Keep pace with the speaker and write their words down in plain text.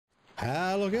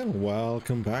Hello again,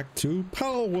 welcome back to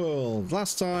Palworld.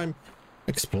 Last time,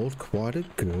 explored quite a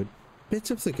good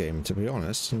bit of the game, to be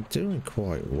honest, and doing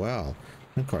quite well.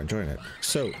 I'm quite enjoying it.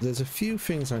 So, there's a few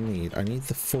things I need. I need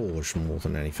the forge more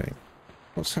than anything.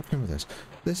 What's happening with this?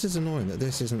 This is annoying that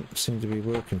this doesn't seem to be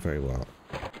working very well.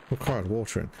 Required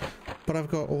watering. But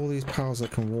I've got all these pals that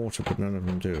can water, but none of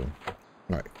them do.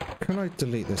 Right, can I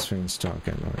delete this thing and start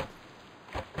again? Right.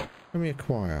 Let me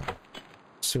acquire.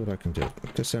 See what I can do.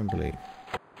 Disassembly.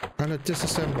 I'm going to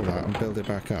disassemble that and build it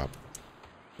back up.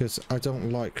 Because I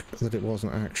don't like that it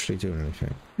wasn't actually doing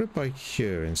anything. Put it by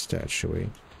here instead, shall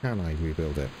we? Can I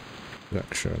rebuild it?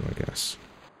 Production, I guess.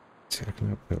 See, I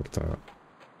can build that.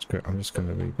 It's great. I'm just going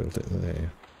to rebuild it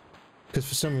there. Because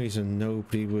for some reason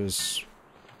nobody was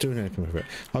doing anything with it.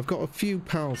 I've got a few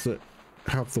pals that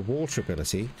have the water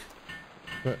ability,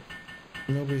 but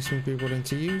nobody seems to be willing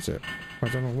to use it. I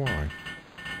don't know why.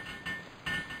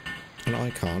 And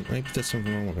I can't. Maybe there's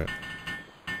something wrong with it.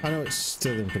 I know it's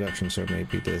still in production, so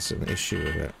maybe there's an issue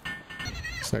with it.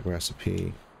 Select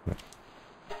recipe.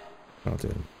 I'll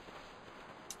do.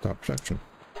 Start production.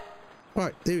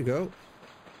 Right, there we go.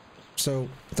 So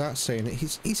that's saying that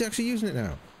he's actually using it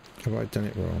now. Have I done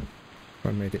it wrong?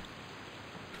 I made it.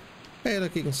 Hey,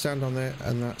 look, you can stand on there,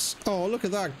 and that's. Oh, look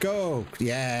at that go!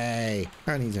 Yay!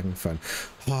 And he's having fun.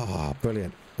 Ah,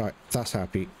 brilliant. Right, that's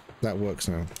happy. That works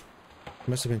now.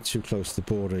 Must have been too close to the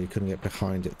border, you couldn't get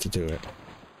behind it to do it.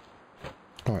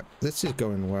 Alright, this is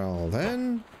going well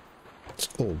then. It's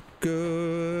all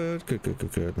good.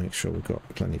 Good. Make sure we've got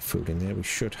plenty of food in there. We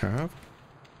should have.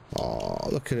 Oh,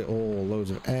 look at it all. Loads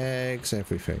of eggs,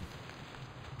 everything.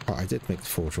 Oh, I did make the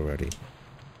forge already.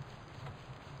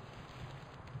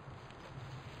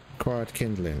 Required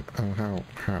kindling. Oh, how?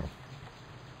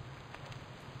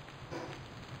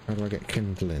 How do I get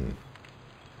kindling?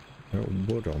 No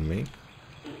wood on me.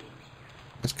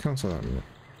 Let's cancel that minute.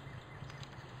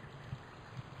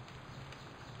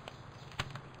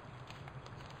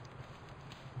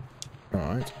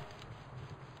 Alright.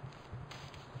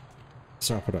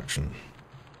 Start production.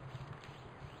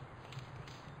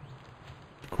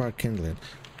 Required kindling.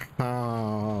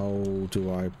 How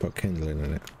do I put kindling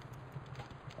in it?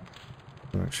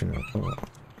 Actually, no. Oh,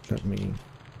 let me.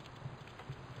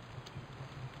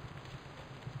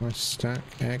 Can I stack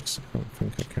eggs? I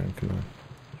don't think I can I?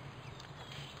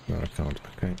 No, I can't.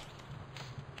 Okay.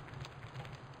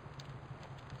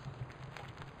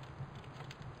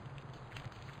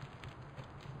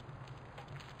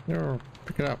 No,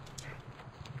 pick it up.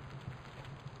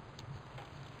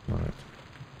 Right.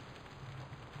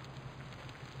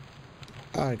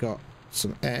 I got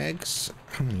some eggs.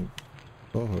 How many?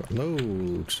 Oh,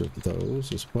 loads of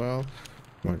those as well.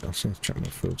 Right, I was going to check my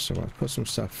food, so I'll put some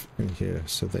stuff in here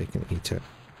so they can eat it.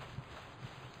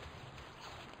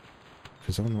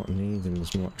 Because I'm not needing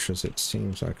as much as it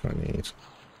seems like I need.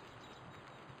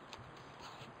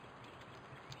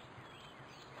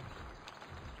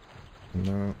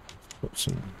 No, put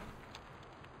some.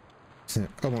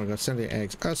 Oh my god, send the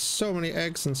eggs. There's so many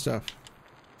eggs and stuff.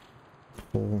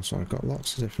 Oh, so I've got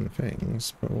lots of different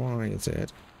things, but why is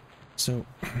it? So.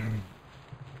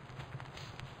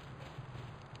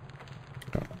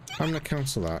 I'm going to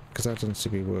cancel that because that doesn't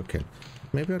seem to be working.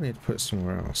 Maybe I need to put it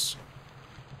somewhere else.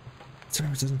 I don't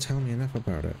know, it doesn't tell me enough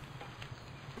about it.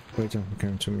 Wait, I'm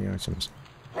going to my items.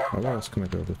 Oh, what else can I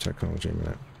build with technology in a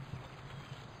minute?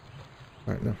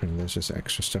 Right, nothing. There's just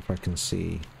extra stuff I can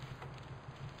see.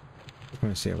 What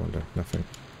can I see, I wonder? Nothing.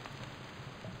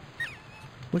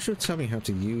 Wish it would tell me how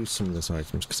to use some of those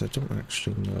items because I don't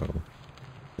actually know.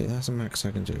 Yeah, that's a max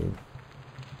I can do.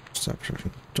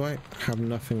 Do I have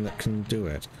nothing that can do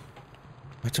it?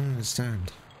 I don't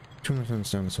understand. I don't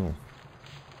understand at all.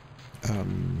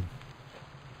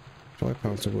 Do I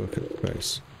have to work at the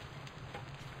base?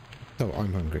 Oh,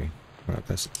 I'm hungry. Right,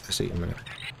 let's eat in a minute.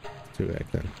 2 egg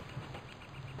then.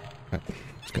 Right,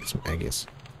 let's get some eggies.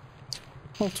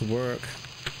 All to work.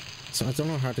 So I don't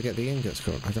know how to get the ingots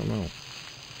going. I don't know.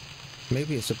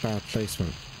 Maybe it's a bad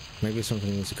placement. Maybe something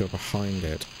needs to go behind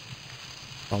it.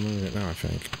 I'll move it now, I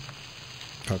think.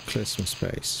 I'll clear some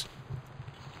space.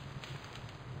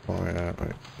 Fire.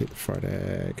 Right, eat the fried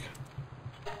egg.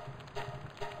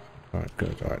 Alright,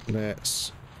 good. Alright,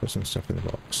 let's put some stuff in the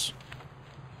box.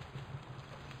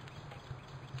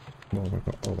 Oh my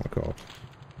god. Oh my god.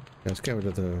 Yeah, let's get rid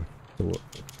of the wood,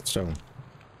 stone.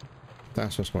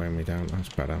 That's what's weighing me down. That's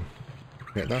better.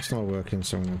 Yeah, that's not working,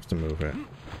 so I'm going to have to move it.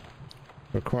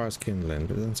 Requires kindling,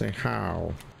 but it doesn't say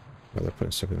how. Well, they're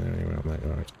putting stuff in there anyway, I'm like,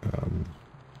 right.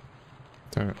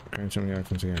 Damn it, going to the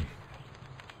items again.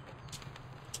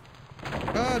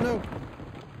 Ah, no!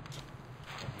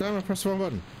 Damn, I pressed the wrong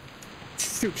button.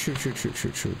 Shoot, shoot, shoot, shoot,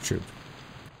 shoot, shoot, shoot.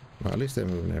 Well, at least they're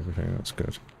moving everything. That's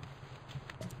good.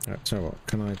 Alright, tell you what.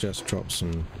 Can I just drop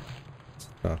some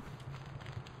stuff?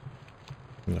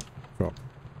 No, drop.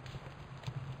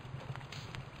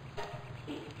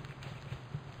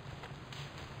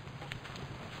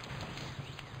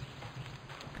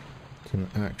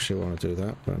 Didn't actually want to do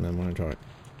that, but never mind. Right.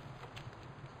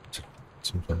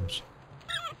 Sometimes.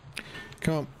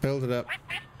 Come on, build it up.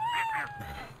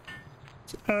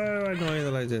 Oh, annoying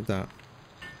that I did that.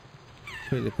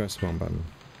 Completely pressed the wrong button.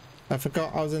 I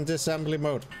forgot I was in disassembly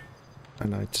mode.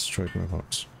 And I destroyed my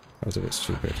box. That was a bit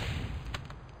stupid.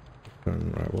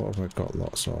 And, right, what have I got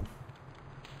lots of?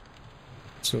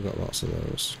 Still got lots of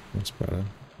those. That's better.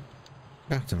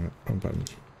 Ah, damn it. Wrong button.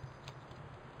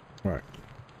 Right.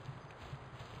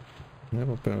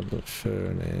 Never build the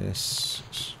furnace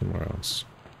somewhere else.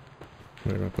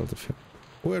 Where do I build the furnace?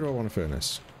 Where do I want a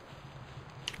furnace?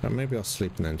 Maybe I'll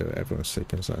sleep and then do it. Everyone's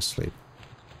sleeping, so let's sleep.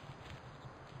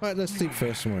 Right, let's sleep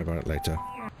first and worry about it later.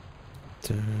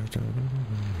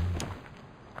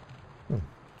 Oh,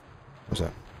 what's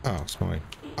that? Oh, it's my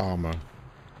armor.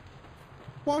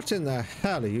 What in the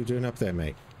hell are you doing up there,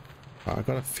 mate? Oh, I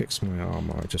gotta fix my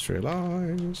armor, I just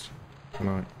realised. Can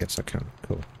I? Yes, I can.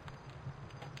 Cool.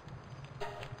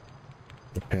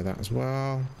 Repair that as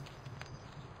well.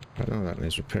 I know that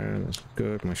needs repairing. That's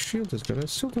good. My shield is good. I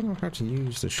still don't know how to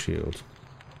use the shield.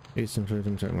 Use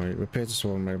including technology. Repair the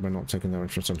sword made by not taking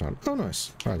damage for some time. Oh,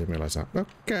 nice. I didn't realise that.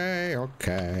 Okay,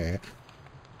 okay.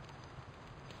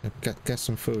 Get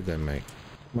some food then, mate.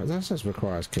 Well, that says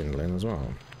requires kindling as well.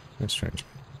 That's strange.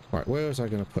 Right, where was I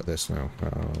going to put this now?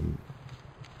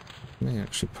 May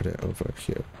actually put it over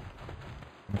here.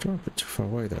 I don't want to put it too far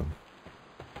away though.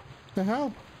 The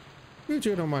hell? What are you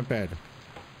doing on my bed?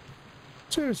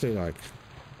 Seriously, like,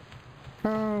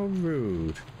 how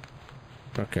rude.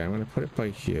 Okay, I'm going to put it by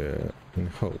here and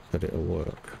hope that it'll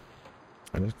work.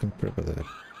 I'm just going to put it by there.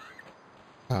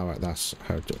 Oh, right, that's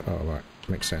how to, oh, right,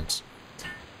 makes sense.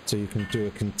 So you can do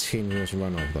a continuous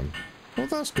run of them. Well,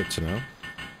 that's good to know.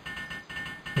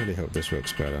 Really hope this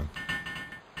works better.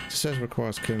 It says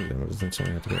requires kindling, but doesn't tell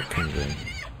me how to get kindling.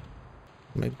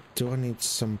 Maybe, do I need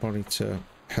somebody to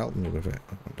help me with it?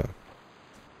 I wonder.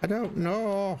 I don't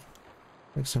know.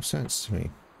 Makes no sense to me.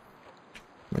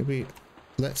 Maybe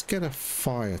let's get a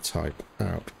fire type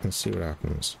out and see what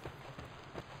happens.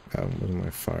 With my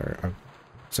fire,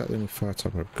 is that the only fire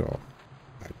type I've got?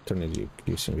 I don't need you.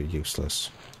 You seem to be useless.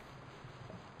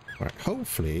 Right,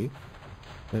 hopefully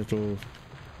it'll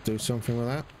do something with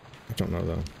that. I don't know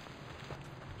though.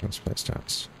 Transfer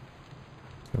stats.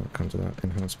 Don't come to that.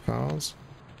 Enhanced powers.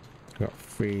 Got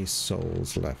 3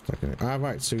 souls left. I can. Ah,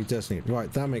 right. So he does need.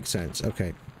 Right, that makes sense.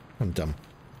 Okay. I'm dumb.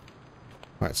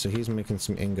 Right, so he's making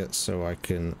some ingots so I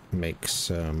can make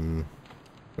some...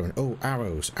 Oh,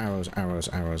 arrows, arrows, arrows,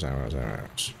 arrows, arrows,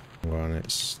 arrows. Well,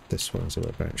 it's... This one's a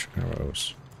workbench.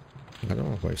 Arrows. I don't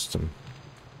want to waste them.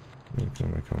 I'm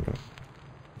gonna make on that.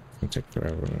 It's gonna take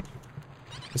forever, isn't it?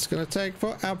 It's gonna take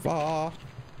forever!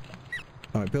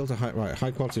 Alright, build a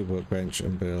high quality workbench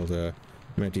and build a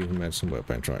medieval medicine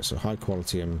workbench. Right, so high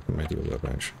quality and medieval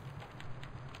workbench.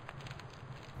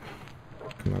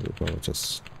 Can I be bothered to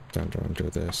stand around and do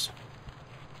this?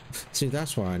 See,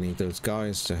 that's why I need those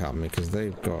guys to help me, because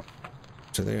they've got...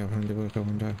 Do they have handiwork, I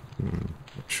wonder? Not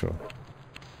sure.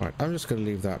 Right, I'm just going to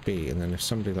leave that be, and then if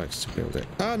somebody likes to build it...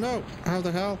 Oh, no! How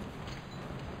the hell?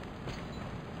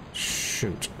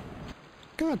 Shoot.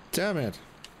 God damn it!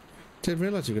 Didn't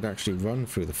realise you could actually run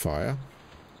through the fire.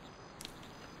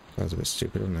 That was a bit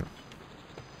stupid, wasn't it?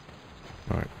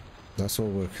 Right, that's all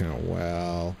working out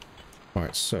well.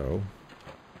 Right, so...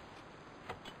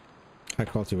 High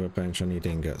quality workbench, I need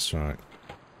ingots, right.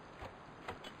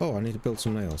 Oh, I need to build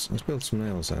some nails. Let's build some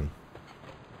nails then.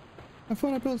 I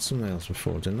thought I built some nails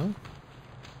before, didn't I?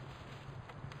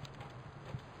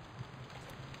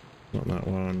 Not that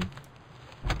one.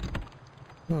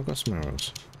 Oh, I've got some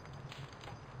arrows.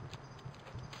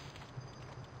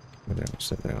 Where they are?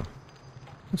 So they are.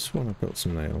 I sworn I built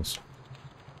some nails.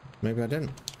 Maybe I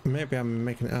didn't. Maybe I'm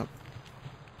making it up.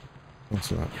 What's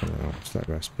that coming out? What's that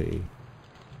recipe?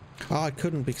 Oh, I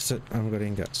couldn't because I haven't got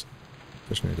ingots.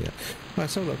 Just an idiot. Right,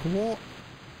 so look, what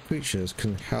creatures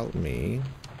can help me?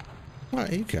 Right,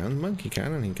 he can, monkey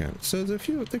can, and he can. So there's a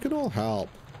few, they could all help.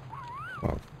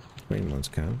 Well, green ones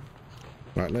can.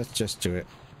 Right, let's just do it.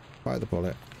 Bite the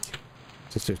bullet.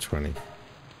 Just do 20.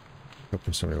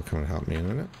 Hoping somebody will come and help me in a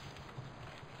minute.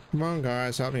 Come on,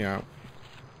 guys, help me out.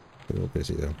 A little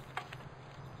busy though.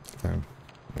 Damn.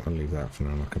 I'll leave that for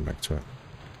now and I'll come back to it.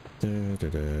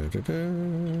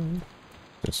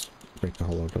 Just break a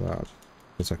whole load of that,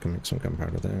 because I can make some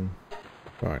gunpowder then.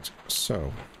 Right,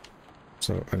 so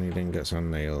I need ingots and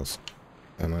nails,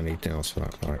 and I need nails for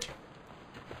that. Right.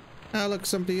 Ah, look,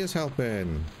 somebody is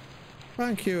helping.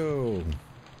 Thank you.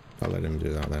 I'll let him do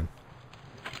that then.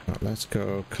 Right, let's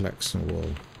go collect some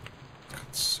wool.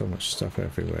 Got so much stuff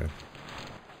everywhere.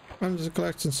 I'm just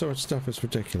collecting so much stuff, it's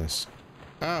ridiculous.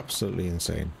 Absolutely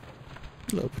insane.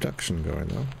 A little production going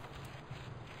though.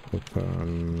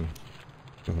 Open.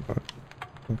 What am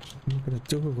I going to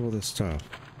do with all this stuff?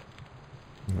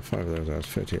 5 of those hours,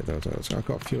 30 of those hours. I've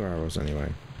got a few arrows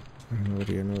anyway. I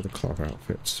already know the clock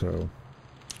outfit, so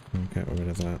I'll get rid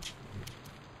of that.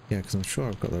 Yeah, because I'm sure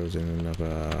I've got those in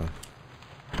another...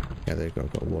 Yeah, there you go,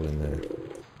 I've got wool in there.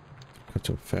 Cut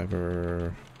a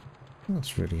feather.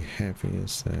 That's really heavy,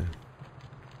 is there?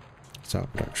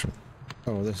 Start production.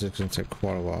 Oh, this is going to take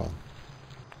quite a while.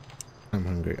 I'm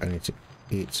hungry, I need to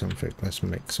eat something. Let's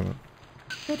make some.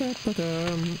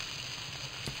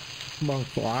 Monk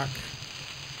black.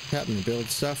 Helping me build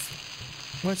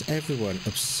stuff. Why is everyone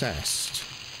obsessed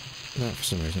with that for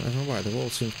some reason? I don't know why, they all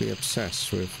seem to be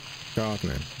obsessed with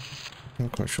gardening. I'm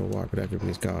not quite sure why, but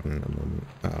everybody's gardening at the moment.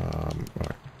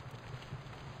 Right.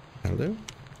 That'll do.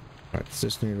 Right, does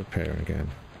this need repairing again?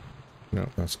 No,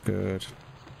 that's good.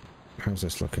 How's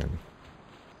this looking?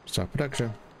 Start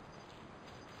production.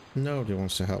 Nobody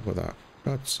wants to help with that.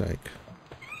 God's sake.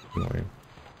 Annoying.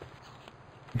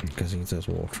 Because he does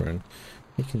watering.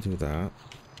 He can do that.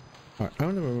 Right,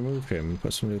 I'm going to remove him and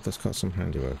put somebody that's got some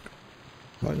handiwork.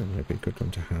 Lightning might be a good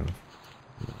one to have.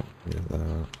 Yeah,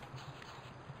 that.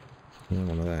 And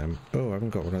one of them. Oh, I haven't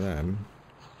got one of them.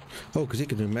 Oh, because he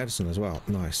can do medicine as well.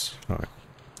 Nice. Alright.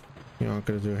 You aren't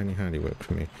going to do any handiwork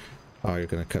for me. Oh, you're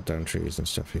going to cut down trees and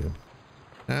stuff here.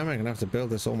 Now I'm going to have to build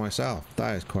this all myself.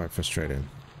 That is quite frustrating.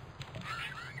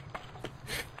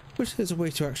 Wish there's a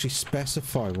way to actually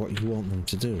specify what you want them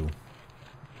to do.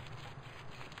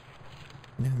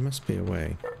 Yeah, there must be a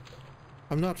way.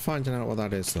 I'm not finding out what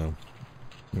that is though.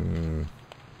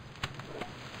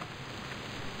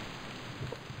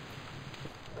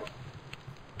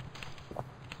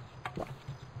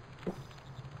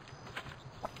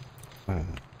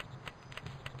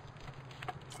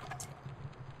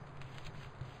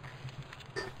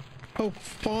 Oh,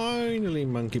 finally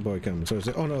Monkey Boy comes. So is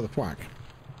it? Oh no, the quack.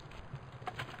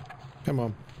 Come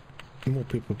on. More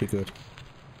people would be good.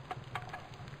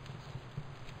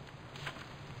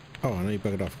 Oh, I know you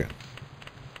buggered off again.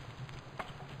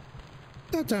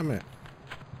 Oh, damn it.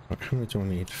 Right, how many do I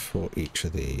need for each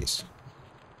of these?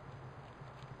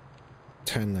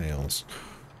 10 nails.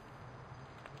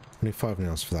 I need 5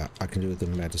 nails for that. I can do the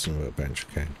medicine workbench,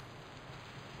 okay.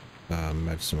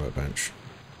 Medicine workbench.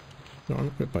 No, I'm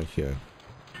gonna put it by here.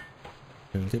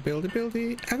 Buildy, buildy,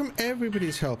 buildy. How come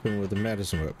everybody's helping with the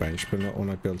medicine workbench, but not when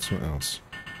I build something else?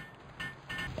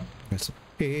 That's a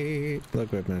big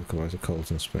low-grade medical wise of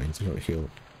colds and sprains. They don't heal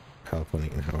help on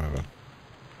eating, however.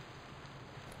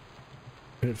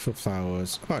 Beautiful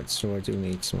flowers. Right, so I do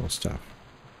need some more stuff.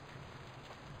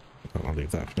 I'll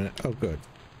leave that for a minute. Oh, good.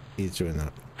 He's doing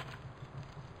that.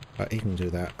 He can do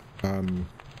that.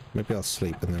 Maybe I'll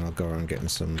sleep and then I'll go around getting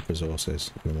some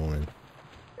resources in the morning.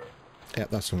 Yep,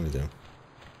 that's what I'm going to do.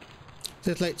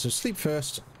 It's late, so sleep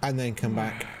first and then come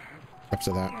back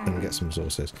after that and get some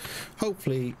resources.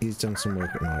 Hopefully he's done some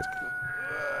work at night.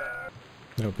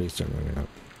 No, please don't ring it up.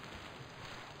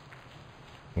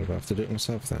 What do I have to do it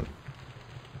myself then?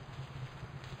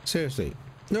 Seriously,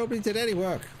 nobody did any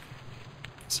work.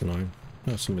 It's annoying.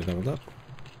 Oh, somebody leveled up.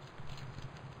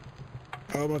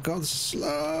 Oh my god,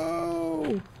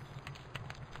 slow!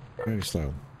 Very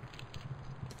slow.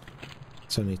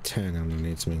 It's only 10 and I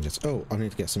need some ingots. Oh, I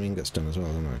need to get some ingots done as well,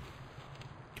 don't I?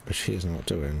 Which he's not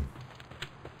doing.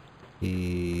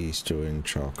 He's doing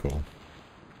charcoal.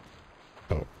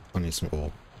 Oh, I need some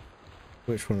ore.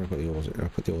 Which one have I put the ores in? I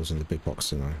put the ores in the big box,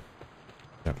 didn't I?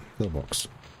 Yep, little box.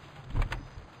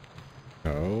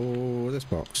 Oh, this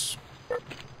box.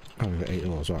 Oh, we've got 8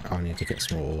 ores. Right, I need to get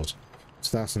some more ores.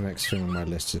 So that's the next thing on my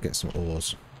list, to get some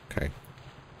ores. Okay.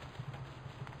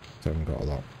 So I haven't got a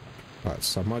lot. Right,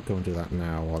 so I might go and do that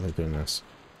now while they're doing this.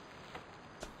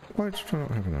 Why did I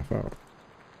not have enough? Oh.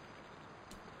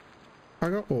 I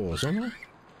got ores, haven't I?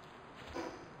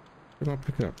 Did I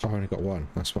pick it up? Oh, I only got 1,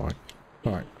 that's why.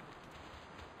 Right.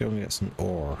 Go and get some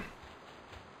ore.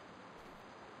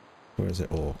 Where is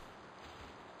it, ore?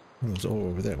 Oh, there's ore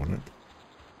over there, wasn't it?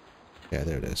 Yeah,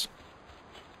 there it is.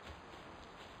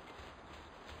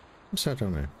 What's that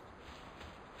down there?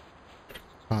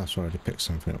 Ah, that's where I already picked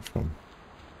something up from.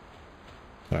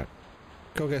 Right.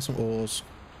 Go get some ores.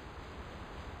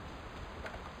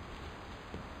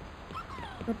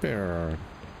 Up there.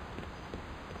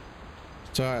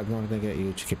 Sorry, I'm not gonna get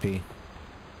you, Chickpea.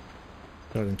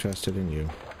 Not interested in you.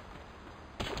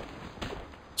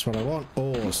 That's what I want.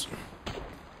 Ores.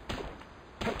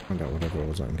 Find out whatever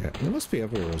ores I can get. There must be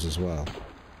other ores as well.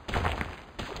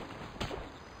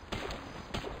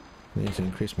 I need to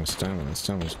increase my stamina.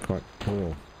 Stamina's quite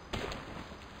poor. How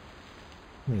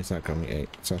many has that got me? 8.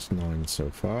 So that's 9 so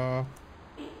far.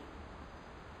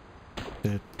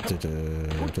 Maybe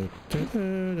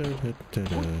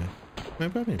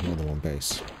I need more than one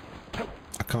base.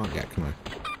 I can't yet, can I?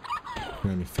 I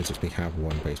can only physically have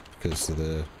one base because of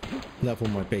the level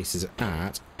my base is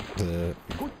at. The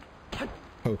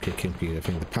poker computer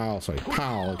thing, the PAL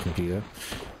computer,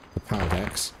 the PAL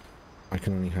decks. I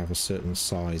can only have a certain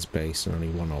size base and only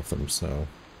one of them, so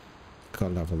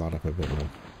gotta level that up a bit more.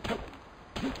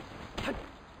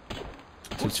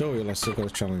 Tutorial, I still got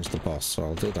to challenge the boss, so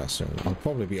I'll do that soon. I'll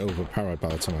probably be overpowered by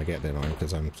the time I get there now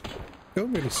because I'm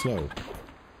going really slow.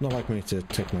 Not like me to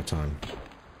take my time.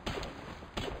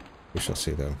 We shall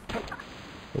see though.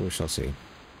 But we shall see.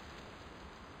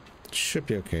 Should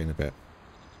be okay in a bit.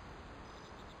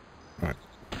 Right.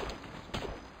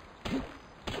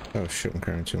 Oh shit, I'm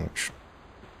carrying too much.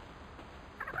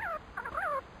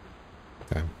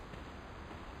 Damn.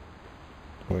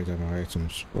 Way down my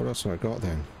items. What else have I got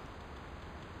then?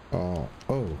 Oh,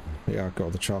 yeah, I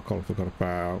got the charcoal I forgot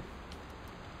about.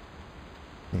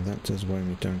 And that does weigh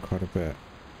me down quite a bit.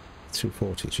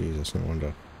 240, Jesus, no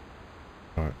wonder.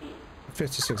 Alright.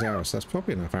 56 hours, that's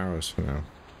probably enough hours for now.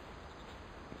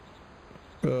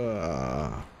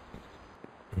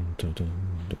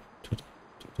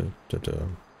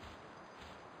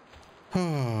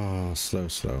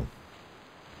 Slow.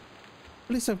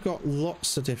 At least I've got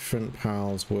lots of different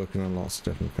pals working on lots of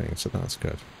different things, so that's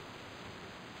good.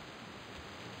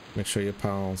 Make sure your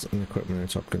pals and equipment are in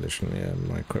top condition. Yeah,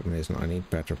 my equipment isn't. I need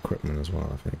better equipment as well,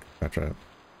 I think. Better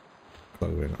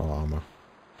clothing or armor.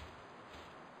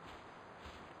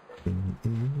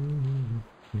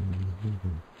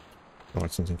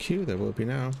 Items in queue, there will be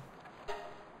now.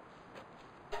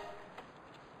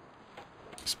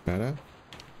 It's better.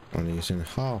 Only using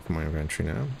half my inventory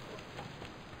now.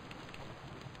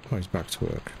 Oh, he's back to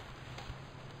work.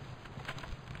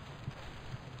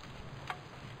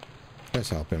 Let's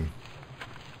help him.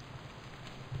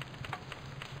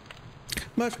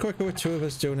 Much quicker with 2 of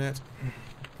us doing it.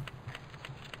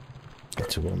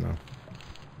 It's too warm now.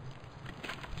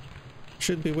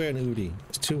 Shouldn't be wearing hoodie.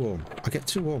 It's too warm. I get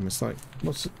too warm. It's like,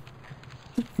 what's it?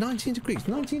 19 degrees.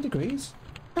 19 degrees?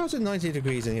 How's it 19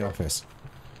 degrees in the office?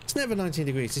 It's never 19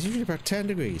 degrees. It's usually about 10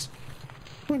 degrees.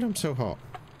 When I'm so hot.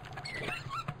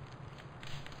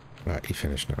 Right, he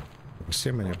finished now. We'll see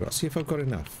how many I've got. See if I've got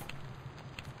enough.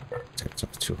 It's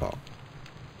too hot.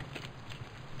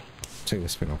 Take the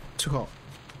spin off. Too hot.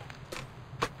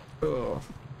 Oh.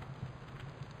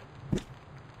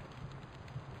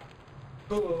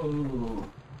 Oh.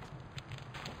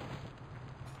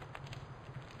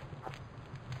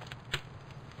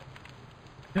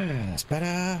 That's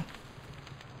better.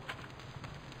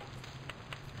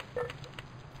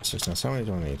 6 how many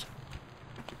do I need?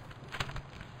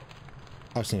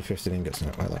 I just need 15 ingots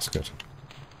now. Right, that's good.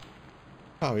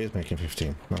 Oh, he is making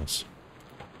 15. Nice.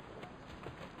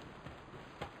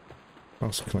 What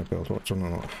else can I build? What do I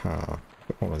not have? Got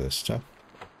all of this stuff.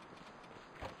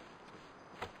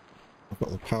 I've got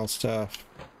the PAL stuff.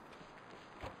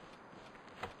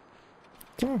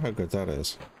 Don't know how good that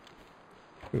is.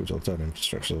 Food's all done,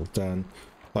 infrastructure's all done.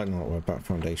 Like not worry about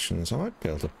foundations. I might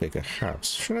build a bigger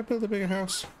house. Should I build a bigger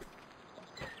house?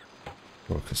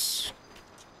 Focus.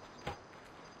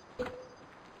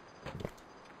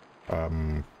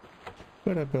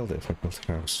 Where'd I build it if I built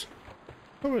a house?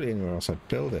 Not really anywhere else I'd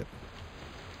build it.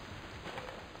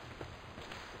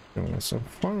 So I'm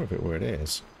fine with it where it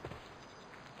is.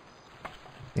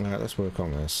 Alright, let's work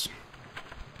on this.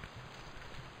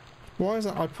 Why is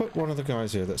that? I put one of the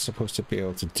guys here that's supposed to be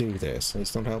able to do this, and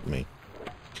it's not helped me.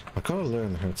 I gotta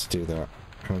learn how to do that.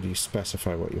 How do you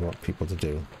specify what you want people to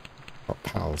do? What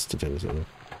pals to do, is it?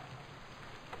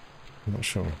 I'm not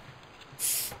sure.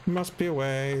 Must be a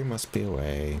way, must be a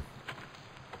way.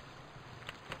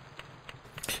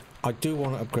 I do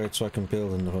want to upgrade so I can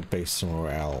build another base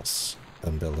somewhere else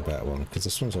and build a better one, because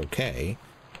this one's okay,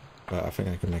 but I think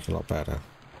I can make it a lot better.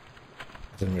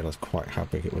 I didn't realise quite how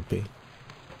big it would be.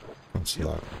 Can't see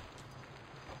that.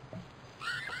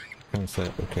 Can't see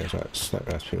it. Okay, so it's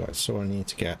select recipe, right. So I need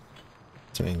to get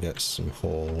some ingots, some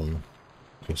horn,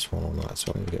 just horn on that,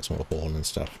 so I need to get some more horn and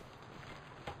stuff.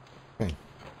 Okay.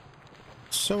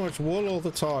 So much wool all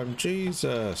the time,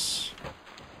 Jesus!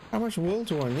 How much wool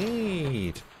do I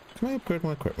need? Can I upgrade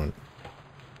my equipment?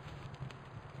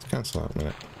 Let's cancel that a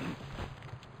minute.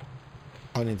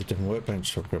 I need a different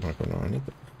workbench to upgrade my gun. No, I need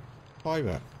the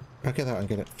fibre. I'll get that and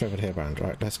get it feathered hairband.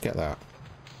 Right, let's get that.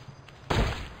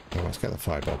 Oh, let's get the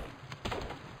fibre.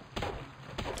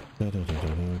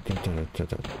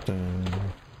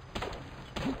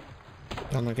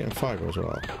 I'm not getting fibre as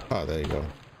well. Ah, there you go.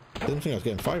 Didn't think I was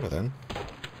getting fibre then.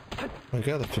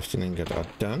 Okay, the 15 ingot are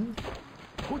done.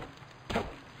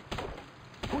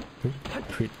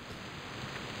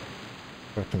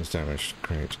 Weapons damaged,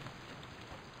 great.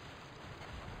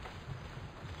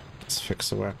 Let's fix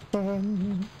the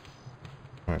weapon.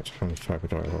 Right, how many fibre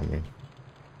do I have on me?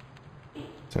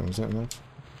 10, is that enough?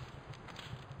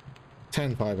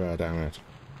 10 fibre, damn it.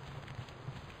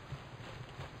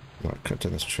 Right,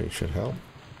 cutting this tree should help.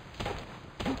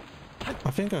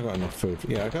 I think I got enough food.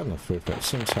 Yeah, I got enough food, but it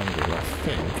seems hungry. But I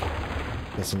think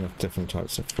there's enough different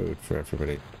types of food for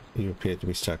everybody. You appear to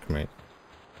be stuck, mate.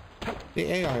 The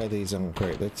AI of these aren't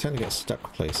great. They tend to get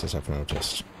stuck places, I've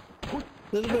noticed. A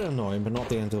little bit annoying, but not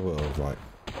the end of the world, right?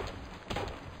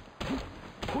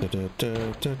 Oh,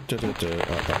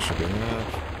 that should be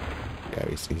enough. Yeah,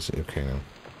 he's okay now.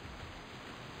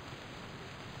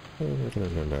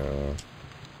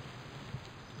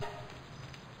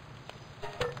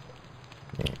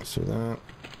 Let's do that.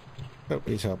 Oh,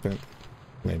 he's helping.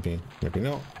 Maybe, maybe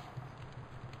not.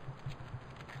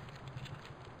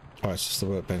 Oh, it's just the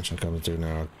workbench I'm going to do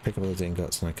now. I'll pick up all the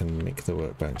ingots and I can make the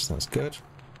workbench. That's good.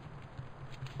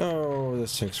 Oh,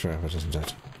 this takes forever, doesn't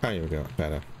it? Oh, here we go.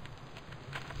 Better.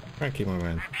 Thank you, my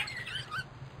man.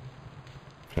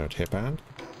 Third hairband.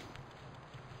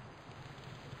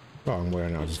 Oh, I'm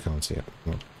wearing it. I just can't see it.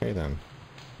 Okay, then.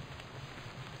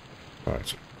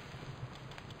 Right.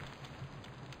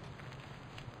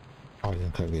 Oh, I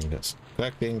didn't collect the ingots.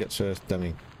 Collect the ingots first,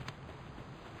 dummy.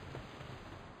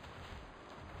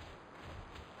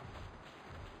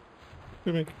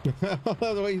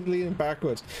 The way he's leaning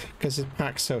backwards because his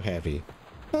pack's so heavy.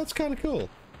 That's kind of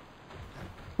cool.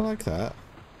 I like that.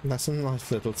 That's a nice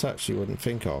little touch you wouldn't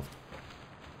think of.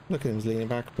 Look at him, he's leaning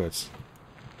backwards.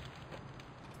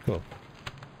 Cool.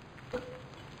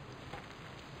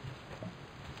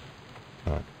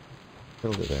 Alright.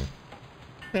 Build it there.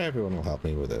 Everyone will help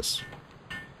me with this.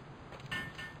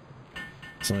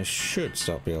 So I should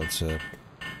start being able to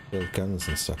build guns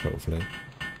and stuff, hopefully.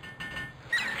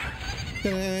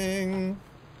 Ding!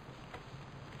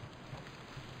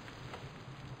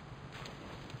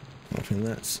 I think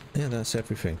that's, yeah, that's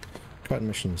everything. Current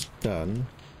mission's done.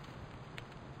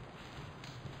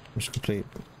 Mission complete.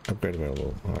 Upgrade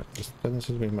available. Alright, there doesn't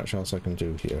seem to be much else I can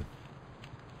do here.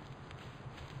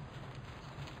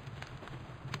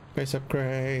 Base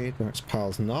upgrade. Max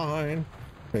pals 9.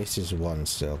 Base is 1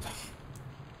 still.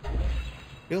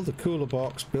 Build a cooler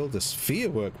box. Build a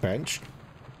sphere workbench.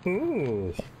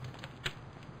 Ooh.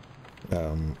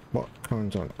 What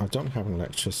kind of... I don't have an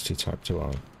electricity type, do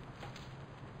I?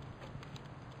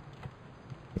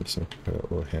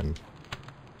 Or him.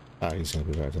 Ah, he's going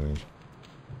to be better than me.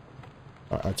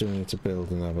 I do need to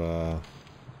build another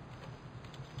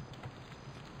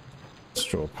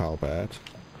straw pal bed.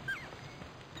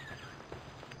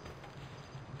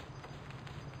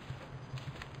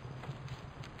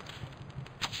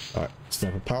 Alright, it's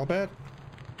another pal bed.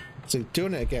 So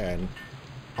doing it again,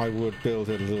 I would build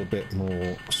it a little bit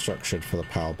more structured for the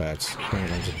pal beds. I'm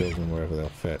just building them wherever they'll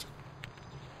fit.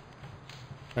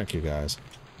 Thank you guys.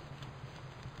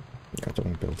 Yeah, I don't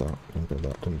want to build that. Don't build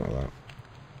that. Don't build that.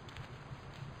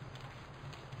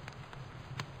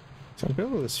 So I'm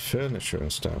building all this furniture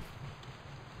and stuff.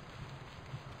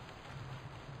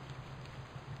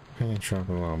 Hanging trap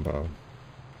and alarm bow.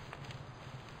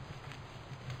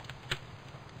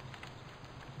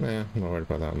 Yeah, I'm not worried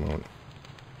about that at the moment.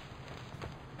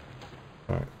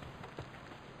 Right.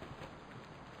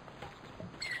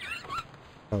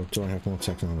 Oh, do I have more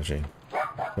technology?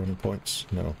 7 points?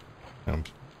 No.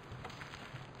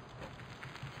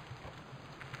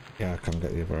 Yeah, I can't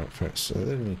get the other outfits.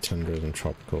 They need tundra and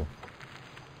tropical.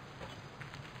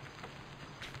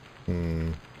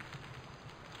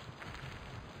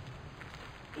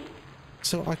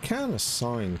 So I can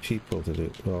assign people to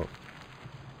do... Well...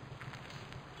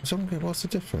 So what's the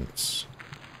difference?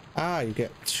 Ah, you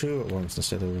get 2 at once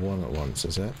instead of 1 at once,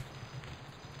 is it?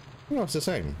 No, it's the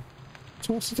same.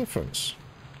 So what's the difference?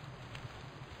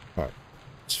 Right.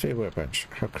 Sphere workbench.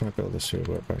 How can I build a sphere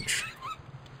workbench?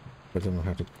 I don't know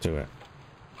how to do it.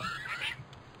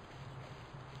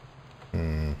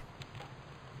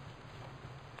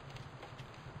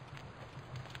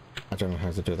 I don't know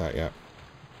how to do that yet.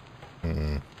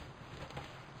 Kind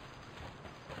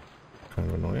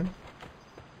of annoying.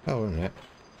 Oh, wait a minute.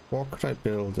 What could I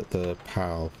build at the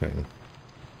PAL thing?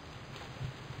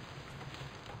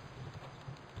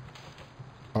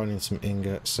 Finding some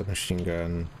ingots, a machine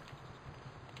gun.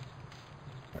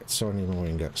 Right, so I need more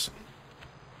ingots.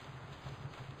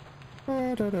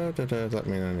 That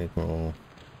means I need more.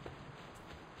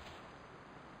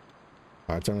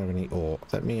 I don't have any ore.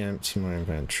 Let me empty my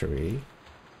inventory.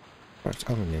 Right,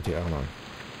 I'm an idiot, aren't I?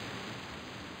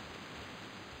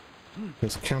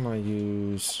 Because can I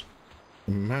use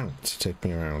a mount to take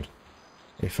me around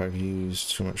if I've used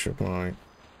too much of my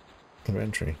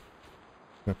inventory?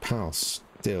 My pals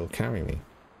still carry me.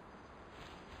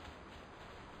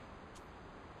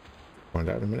 Find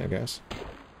out in a minute, I guess.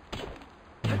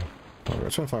 Oh,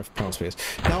 25 pal spheres.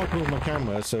 Now I've moved my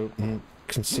camera so I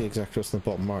can see exactly what's in the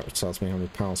bottom right, which tells me how many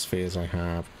pal spheres I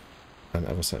have and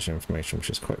other such information, which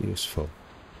is quite useful.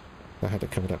 I had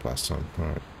it covered up last time.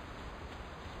 Alright.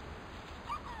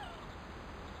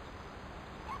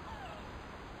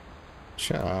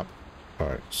 Shut up.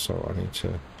 Alright, so I need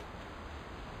to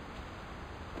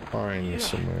find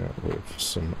somewhere with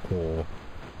some ore.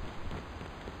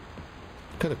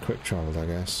 Could have quick traveled, I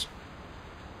guess.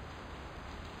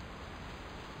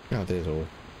 Yeah, there's all.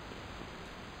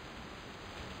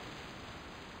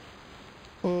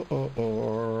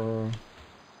 Oh.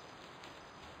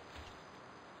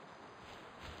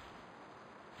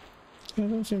 I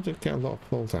don't seem to get a lot of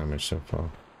fall damage so far.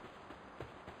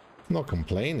 I'm not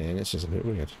complaining, it's just a bit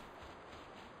weird.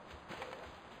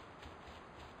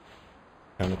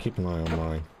 I'm gonna keep an eye on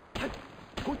my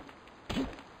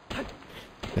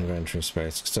inventory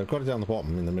space. So I've got it down the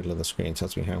bottom in the middle of the screen. It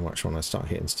tells me how much when I start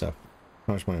hitting stuff.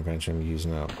 How much my inventory I'm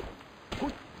using up.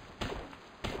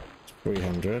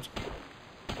 300.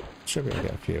 Should be able to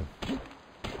get a few.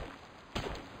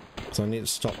 So I need to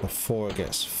stop before it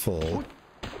gets full.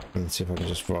 And see if I can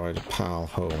just ride a pal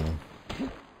home.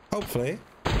 Hopefully.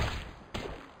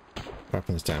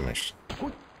 Weapon's damaged.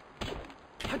 Well,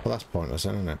 that's pointless,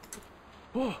 isn't it?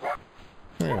 There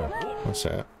you go. That's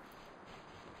it.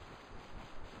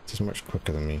 It's much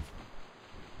quicker than me.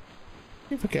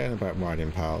 I'm forgetting about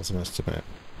riding pals, I must admit.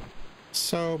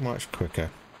 So much quicker.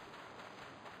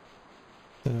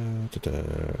 The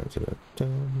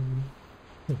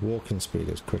walking speed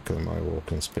is quicker than my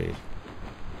walking speed.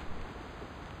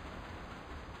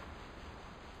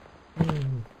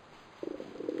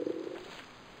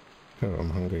 Oh, I'm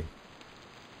hungry.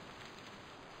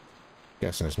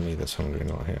 Guessing it's me that's hungry,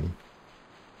 not him.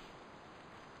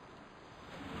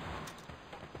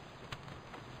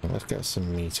 Well, let's get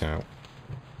some meat out.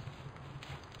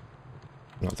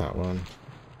 Not that one.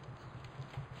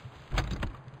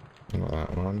 Not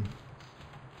that one.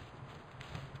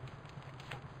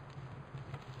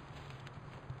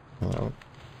 Not that one.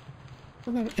 I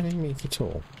don't have any meat at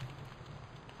all.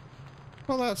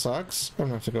 Well, that sucks. I'm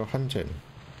gonna have to go hunting.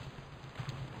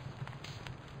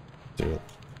 Do it.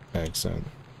 Eggs then.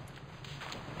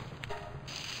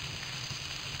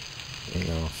 And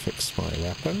I'll fix my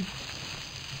weapon.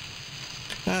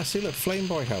 Ah, see, look, Flame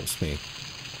Boy helps me.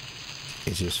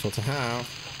 It's useful to have.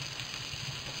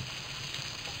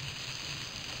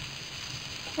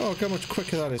 Oh, look how much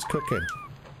quicker that is cooking.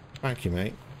 Thank you,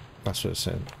 mate. That's what it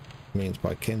said. It means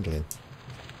by kindling.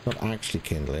 Not actually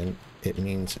kindling. It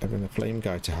means having a flame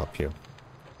guy to help you.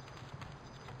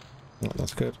 Oh,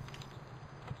 that's good.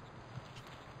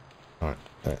 Alright,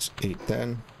 let's eat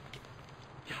then.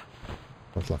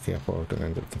 I was lucky I thought I was going to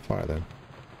end up the fire then.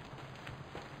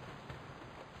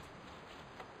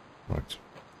 Right.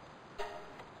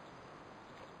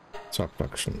 Start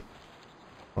production.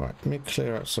 Alright, let me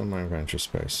clear out some of my inventory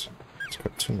space. It's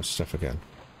got too much stuff again.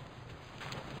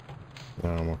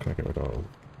 What can I get rid of?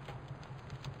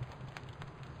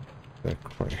 They're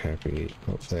quite heavy.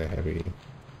 Oh, they're heavy.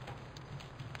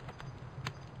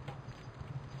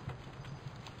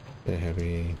 They're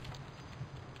heavy.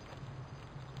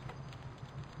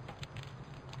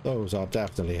 Those are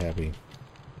definitely heavy.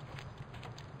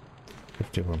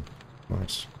 51.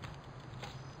 Nice.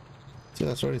 See,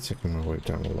 that's already taking my weight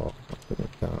down a lot.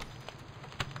 Like that.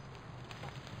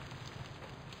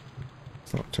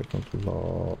 It's not taking a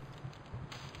lot.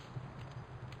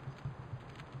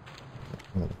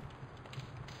 Oh.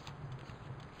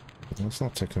 It's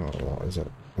not taking a lot, is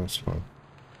it? That's fine.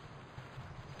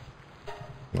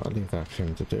 I'll leave that for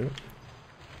him to do.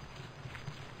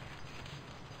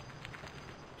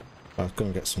 I'll go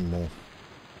and get some more.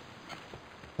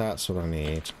 That's what I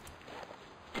need.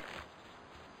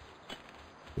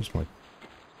 Use my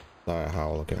dire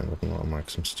howl again, but not make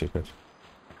some stupid.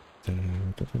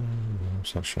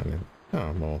 Start shining.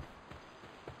 Oh, more.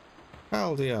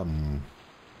 Paldium.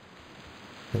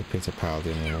 A piece of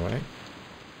paldium in a way.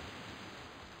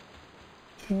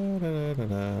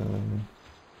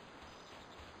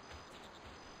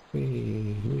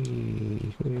 Wee.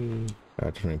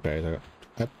 Different berries. I got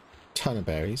a ton of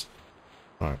berries.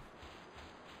 Alright.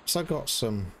 So I got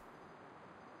some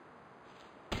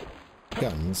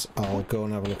guns. I'll go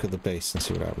and have a look at the base and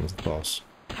see what happens to the boss.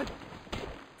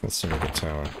 Let's see the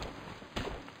tower.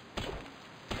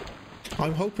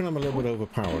 I'm hoping I'm a little bit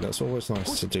overpowered. That's always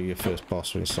nice to do your first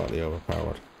boss when you're slightly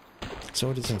overpowered.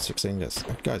 So it is in 16 minutes.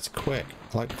 That guy's quick.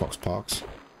 I like Fox Parks.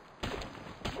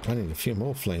 I need a few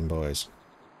more flame boys.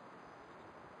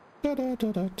 Da da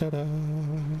da da da da.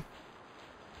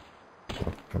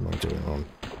 What am I doing on?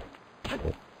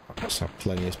 Oh, I must have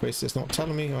plenty of space. It's not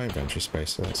telling me my inventory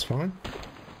space, so that's fine.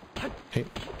 Hey,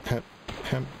 hemp,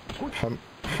 hemp, hemp,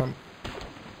 hemp.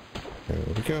 There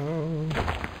we go.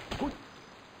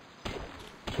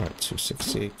 Right,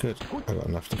 260, good. I got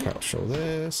enough to capture all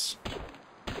this.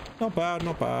 Not bad,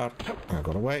 not bad. I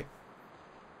gotta wait.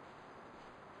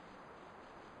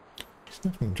 There's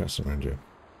nothing interesting around you.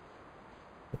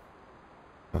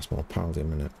 That's more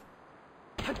Paldium in it.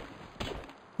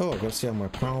 Oh, I've got to see how my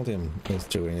Paldium is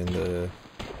doing in the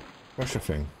pressure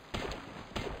thing.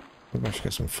 Maybe I should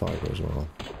get some fibre as well.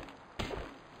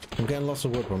 I'm getting lots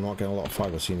of wood, but I'm not getting a lot of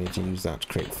fibre, so you need to use that to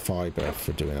create fibre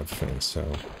for doing everything, so...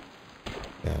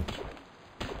 yeah.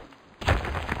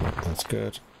 That's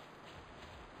good.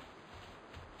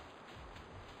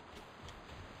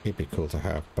 It'd be cool to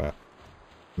have, but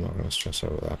I'm not going to stress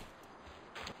over that.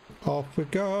 Off we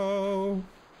go!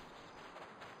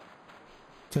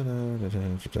 Da -da -da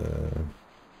 -da -da -da.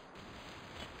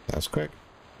 That's quick.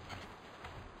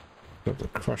 Got the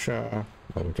crusher.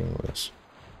 What are we doing with this?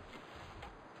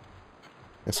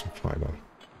 Get some fiber.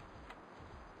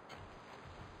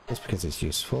 That's because it's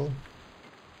useful.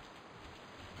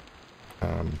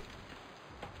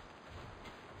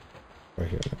 Right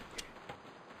here.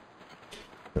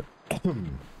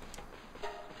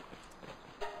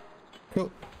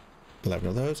 Cool. 11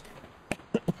 of those.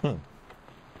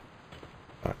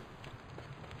 Right.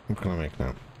 What can I make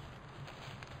now?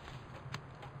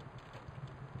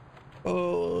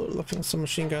 Oh, looking at some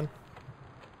machine gun.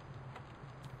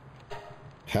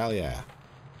 Hell yeah.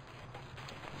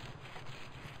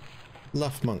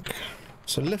 Luff Monk.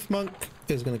 So Lift Monk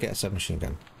is going to get a submachine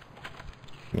gun.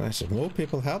 Nice if more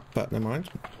people help, but never mind.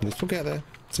 At least we'll get there.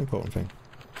 It's an important thing.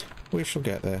 We shall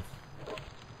get there.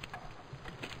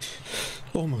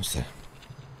 Almost there.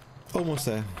 Almost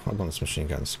there. I want this machine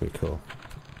gun. This would be cool.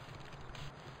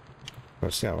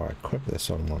 Let's see how I equip this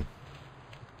on one.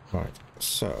 Right.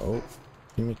 So,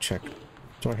 let me check.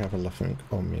 Do I have a Luff Monk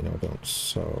on me? No, I don't.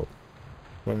 So,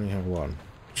 I only have one.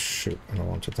 Shoot, and I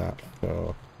wanted that.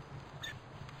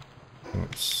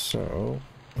 So,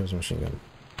 where's the machine gun?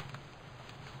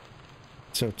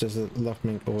 So does the Luff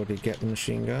Monk already get the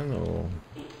machine gun, or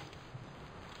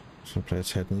should I play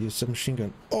its head and use the machine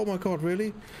gun? Oh my god,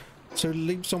 really? So it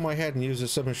leaps on my head and uses a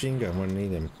submachine gun when I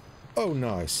need him. Oh,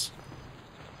 nice.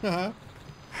 Right,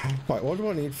 what do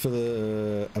I need for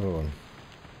the other one?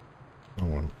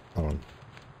 Hold on.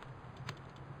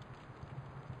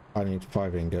 I need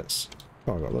 5 ingots.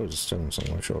 Oh, I got loads of stone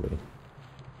somewhere, surely.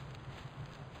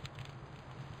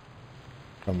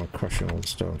 Am I crushing all the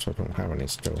stone so I don't have any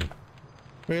stone?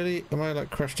 Really? Am I like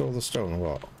crushed all the stone or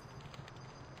what?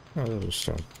 Oh, there's a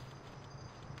stone.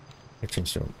 18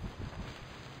 stone.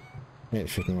 8,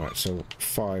 15, right, so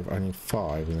 5, I need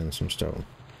 5 and then some stone.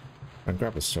 I can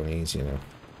grab the stone easy, you know.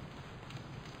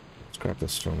 Let's grab the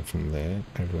stone from there.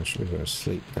 Everyone should be going to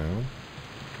sleep now.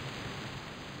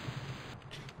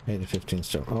 8 to 15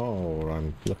 stone. Oh,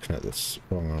 I'm looking at this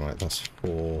wrong. Alright, that's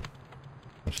 4.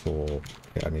 That's 4.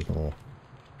 Yeah, I need more.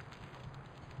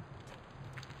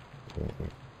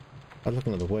 I'm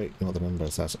looking at the weight, not the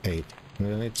numbers. That's 8. I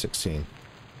need 16.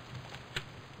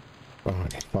 Oh, I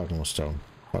need 5 more stone.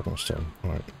 5 more stone.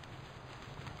 Alright.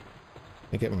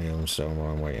 I get my own stone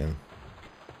while I'm waiting.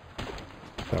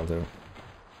 That'll do.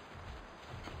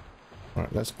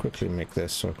 Alright, let's quickly make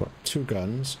this. So I've got 2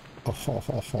 guns. Oh, ho,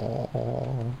 ho,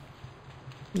 ho.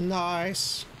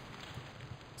 Nice.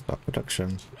 Start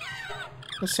production.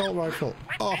 Assault rifle.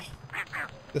 Oh,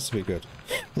 this will be good.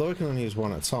 Although I can only use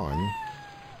 1 at a time.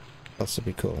 That would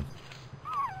be cool.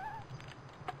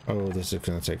 Oh, this is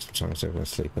going to take some time, so I'm going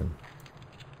to sleep in.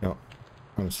 No, I'm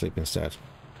going to sleep instead.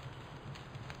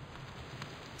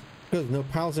 Good, no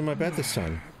pals in my bed this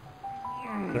time.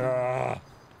 Ah.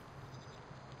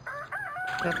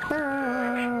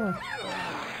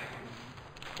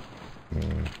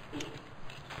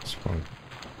 It's fine.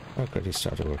 Oh good, he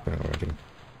started working already.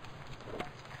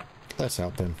 Let's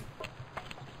help him.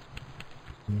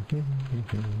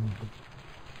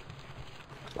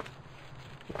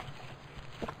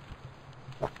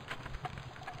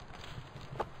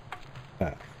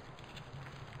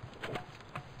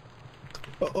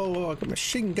 Oh, I got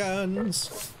machine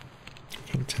guns.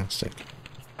 Fantastic.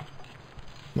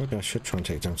 Maybe I should try and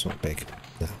take down something big.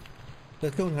 No.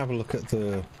 Let's go and have a look at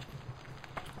the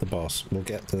boss. We'll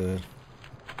get the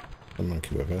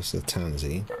monkey with us, the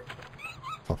tansy.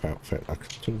 Top outfit. I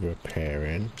could do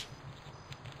repairing.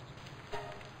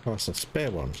 Oh, it's a spare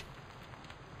one.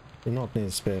 We not need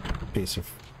a spare piece of...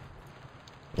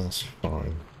 That's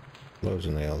fine. Loads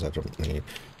of nails I don't need.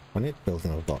 I need to build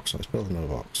another box. Let's build another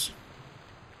box.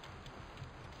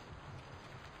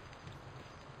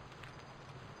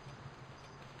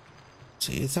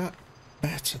 See, is that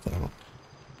better though?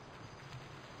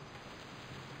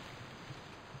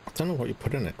 I don't know what you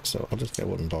put in it, so I'll just get a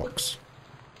wooden box.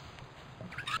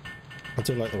 I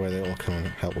do like the way they all kind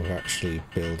of help with actually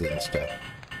building stuff.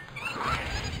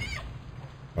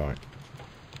 Right.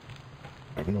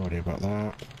 I have no idea about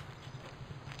that.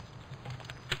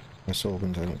 This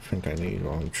organs I don't think I need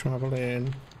while I'm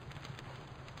travelling.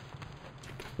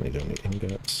 We don't need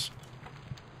ingots.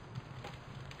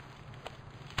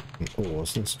 And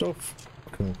ores and stuff.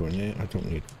 I can go in here. I don't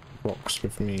need rocks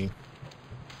with me.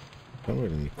 I don't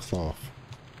really need cloth.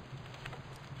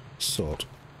 Sword.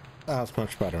 That's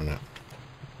much better now.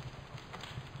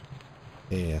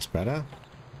 Yes, better.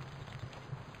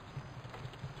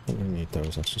 Don't really need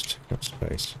those, that's just taking up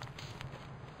space.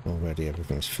 Already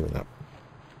everything's filling up.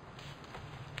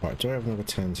 Right, do I have another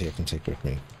tansy I can take with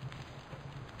me?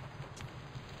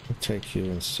 I'll take you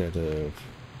instead of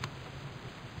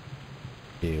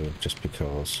you, just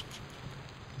because.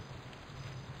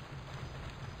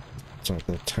 It's like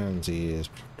the tansy is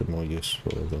probably more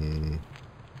useful than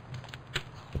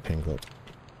the pinglet.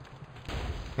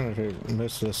 Anyway,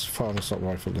 most of this farm is not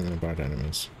rifled in by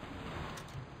enemies.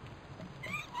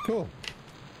 Cool.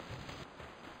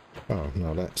 Oh,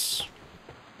 no, let's...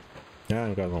 Yeah,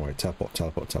 I'm going the wrong way. Teleport,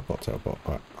 teleport, teleport, teleport.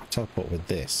 Right, I'll teleport with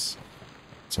this.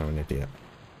 So I'm an idiot.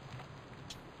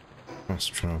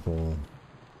 Fast travel.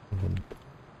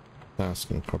 That's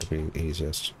going to probably be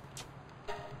easiest.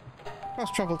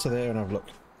 Fast travel to there and have a look.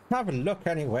 Have a look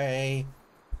anyway.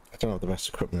 I don't have the best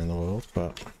equipment in the world,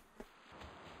 but...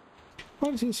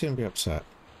 Why does he seem to be upset?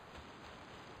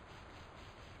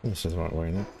 This is the right way,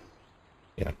 isn't it?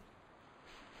 Yeah.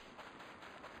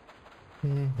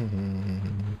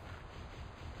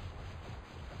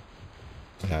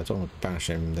 Yeah, I don't want to bash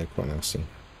him, they're quite nasty.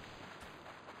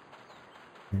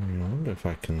 I wonder if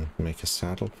I can make a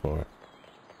saddle for it.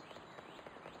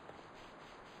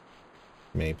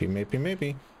 Maybe, maybe,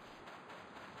 maybe.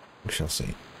 We shall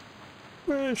see.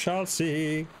 We shall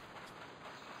see.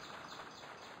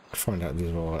 Find out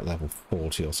these are all like level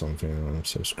 40 or something and I'm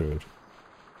so screwed.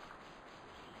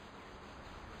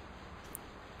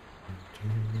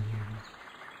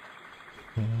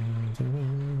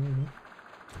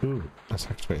 Ooh, let's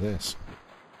activate this.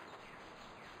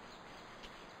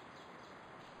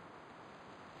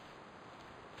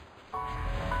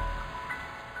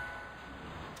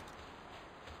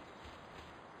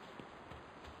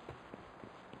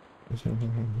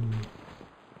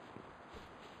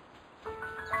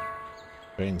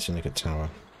 Syndicate tower.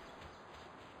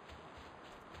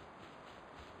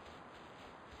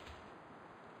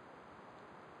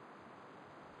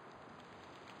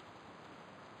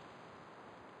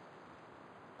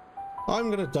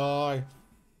 I'm gonna die.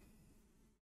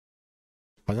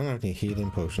 I don't have any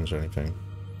healing potions or anything.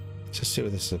 Let's just see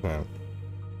what this is about.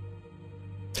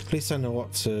 At least I know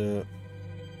what to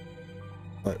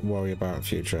like worry about in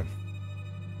future.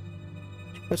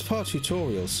 It's part of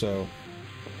tutorial, so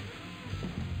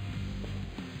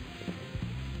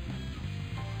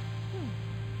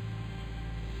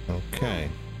okay.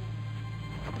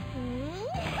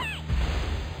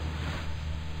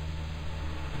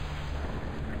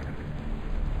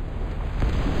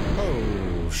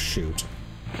 Oh, shoot.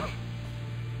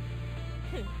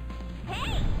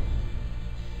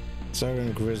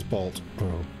 Siren Grisbolt.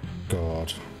 Oh,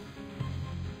 God.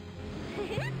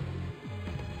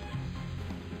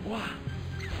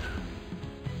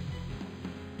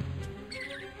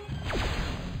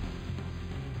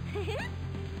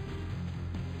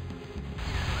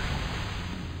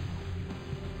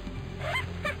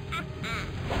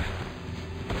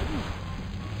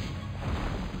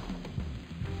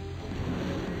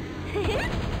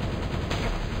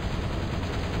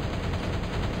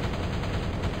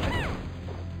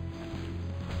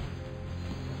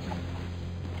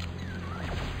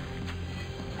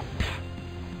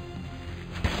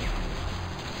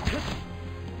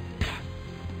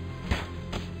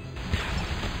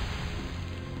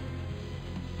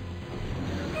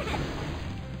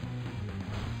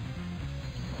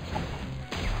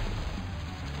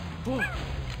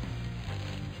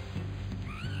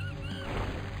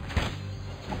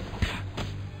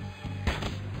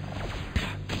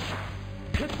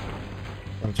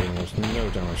 I'm doing almost no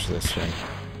damage to this thing.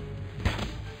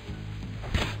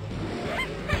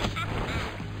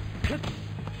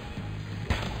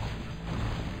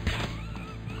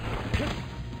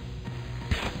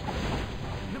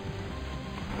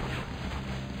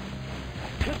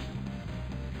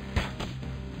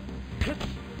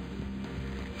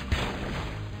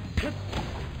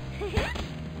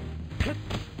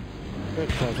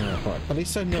 At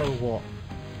least I know what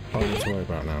I need to worry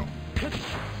about now.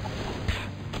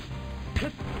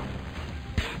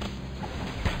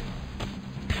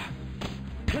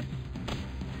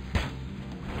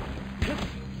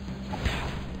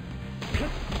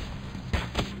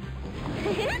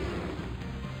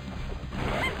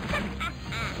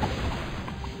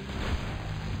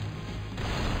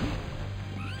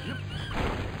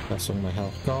 That's all my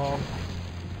health gone.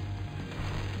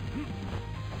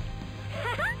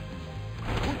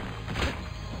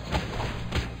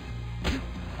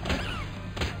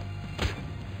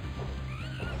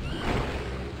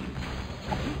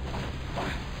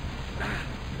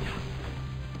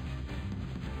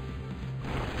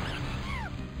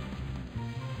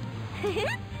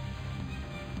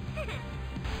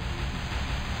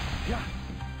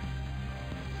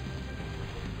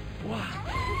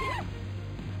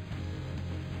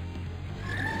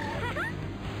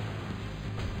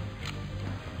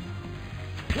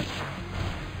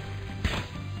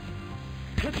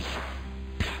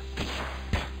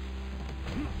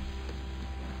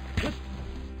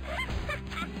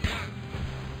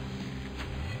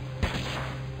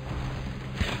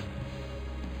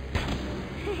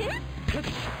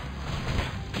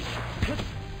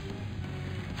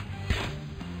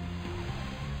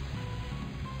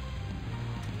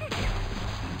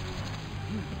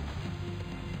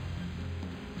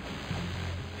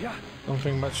 Don't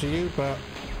think much of you, but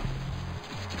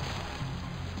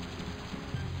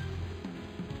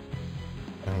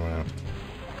I'm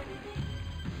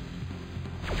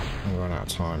running out of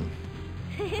time.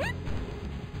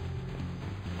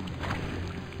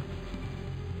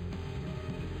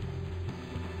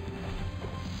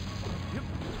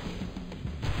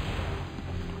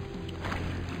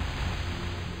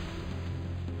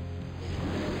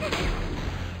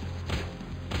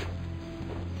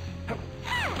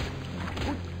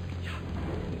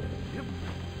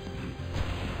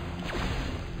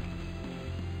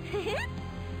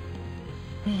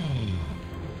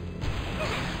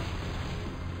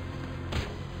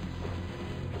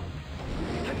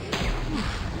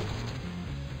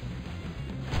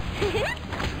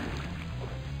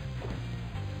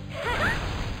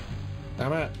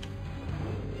 Damn it.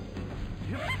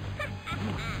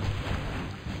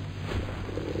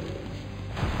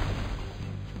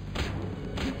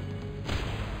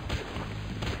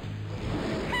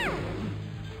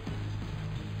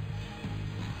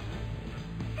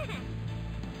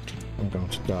 I'm going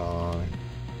to die.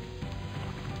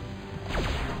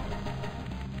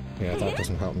 Yeah, that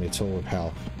doesn't help me at all with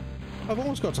health. I've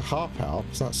almost got to half health,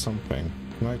 so that's something.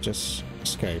 Can I just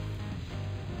escape?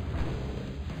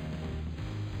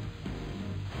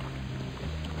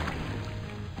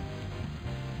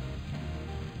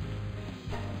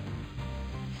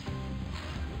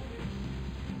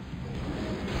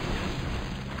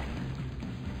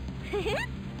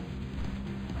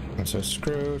 I'm so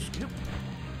screwed.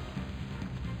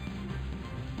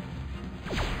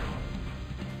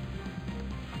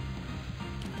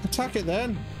 Attack it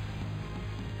then.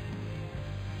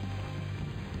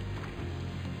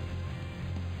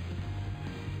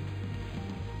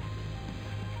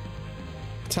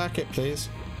 Attack it, please.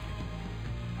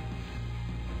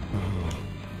 Oh,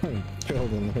 I'm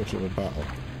killed in the middle of the battle.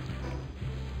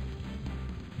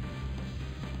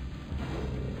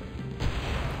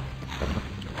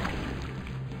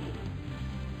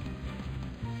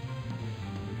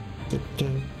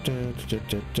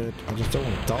 I just don't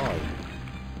want to die.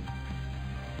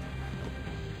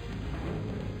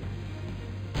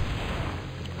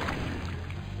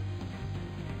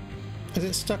 Is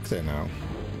it stuck there now?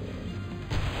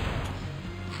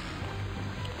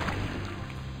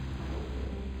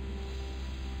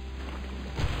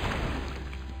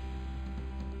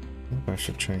 Maybe I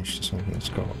should change to something that's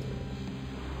got.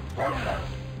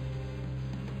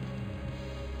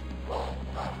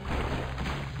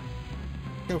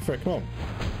 Go for it, come on.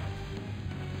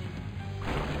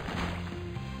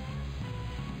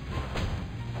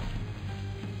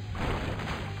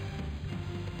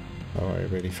 Oh, I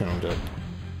really found it.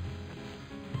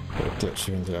 But it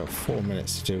literally ended up 4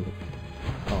 minutes to do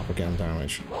half again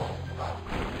damage.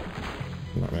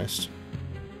 Not missed.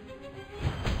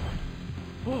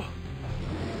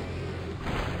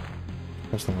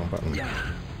 Press the wrong button.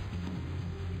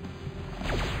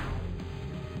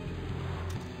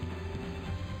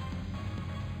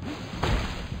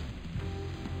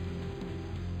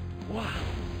 Wow.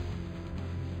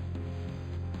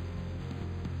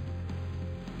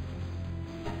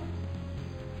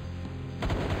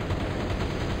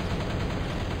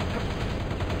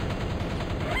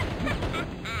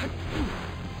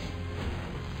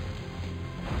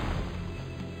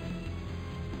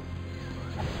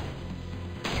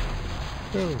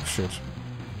 Oh shit.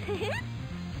 Maybe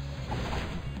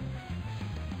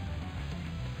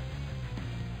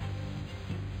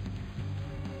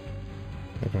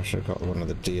I should have got one of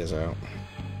the deers out.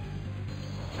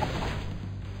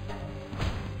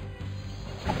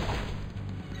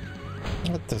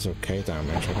 That does okay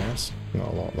damage, I guess. Not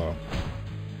a lot though.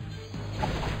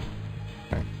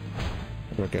 Okay.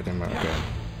 We'll get him out again.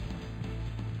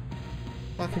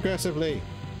 Back aggressively!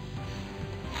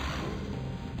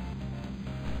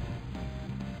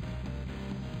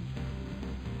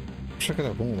 Check it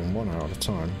out more than one out at a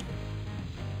time.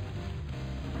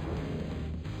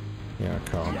 Yeah, I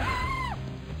can't.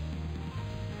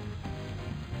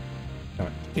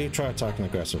 Alright, you try attacking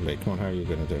aggressively. Come on, how are you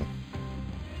gonna do?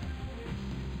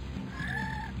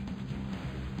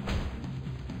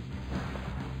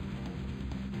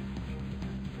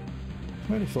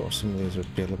 I really thought some of these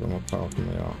would be a little bit more powerful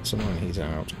than they are. So when he's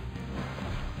out.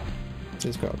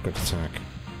 He's got a good attack.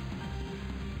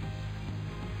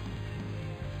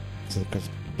 Because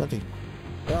bloody...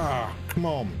 Ah, come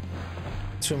on!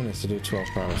 2 minutes to do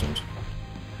 12,000.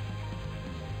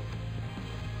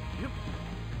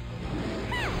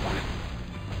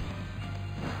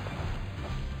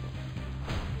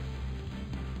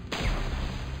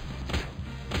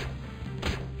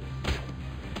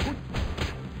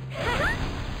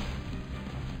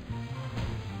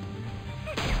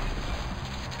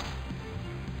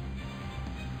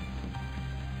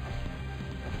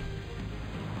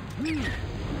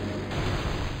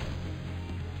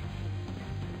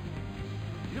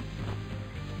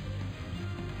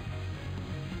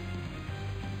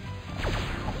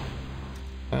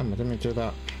 Damn, I didn't mean to do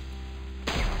that.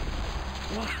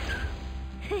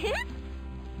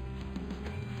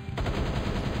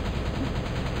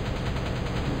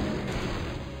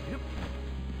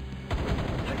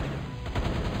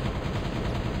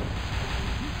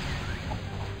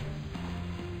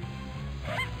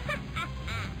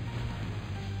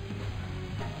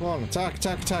 Come on, attack,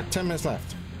 attack, attack. 10 minutes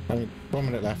left. I mean, 1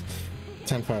 minute left.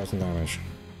 10,000 damage.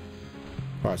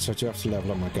 Right, so you have to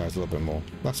level up my guys a little bit more.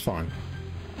 That's fine.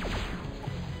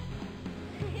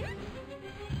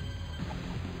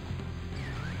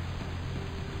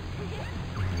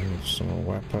 I need some more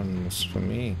weapons for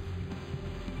me.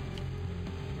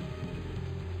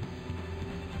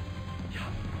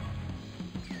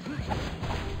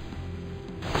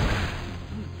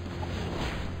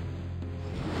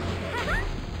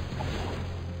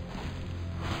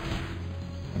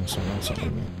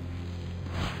 Something.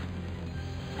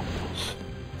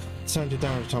 70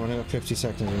 damage time, I got 50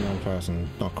 seconds in one person.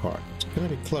 Not quite. It's gonna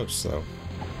be close though.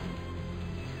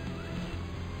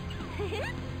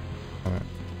 Alright.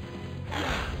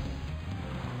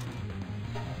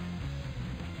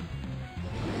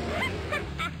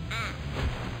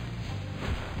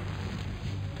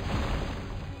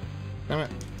 Damn it.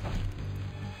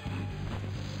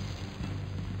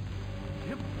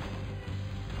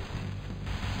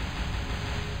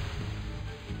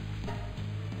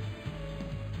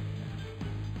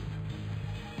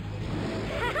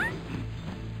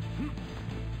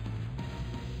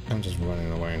 I'm just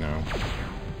running away now.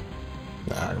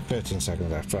 13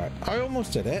 seconds left, right. I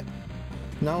almost did it.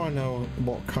 Now I know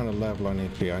what kind of level I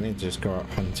need to be. I need to just go out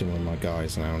hunting with my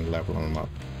guys now and level them up.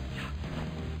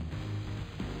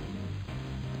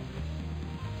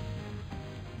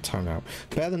 Time out.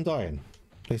 Better than dying.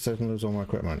 Please don't lose all my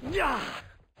equipment. Oh,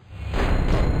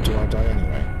 do I die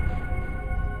anyway?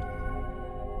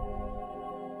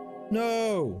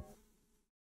 No!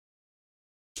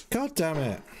 God damn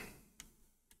it!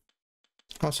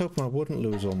 I was hoping I wouldn't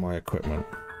lose all my equipment.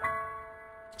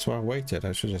 So I waited.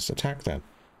 I should just attack them.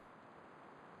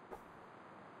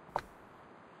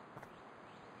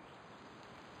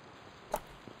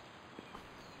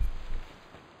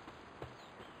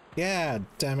 Yeah,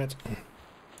 damn it.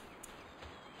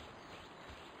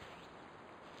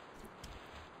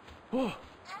 Oh.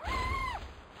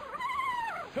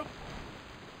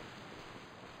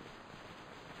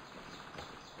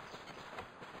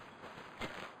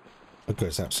 Oh, good,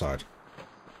 it's outside.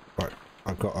 Right,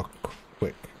 I've got a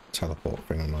quick teleport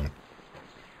thing on mine.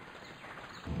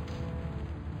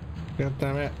 God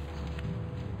damn it.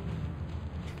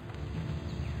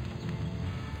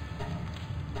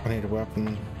 I need a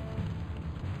weapon.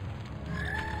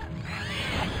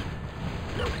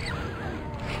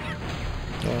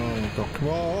 Oh my god, come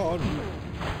on!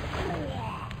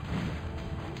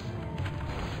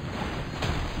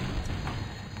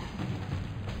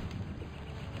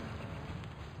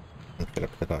 Get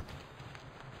up to that.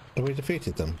 Have we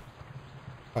defeated them?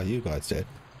 Oh, you guys did.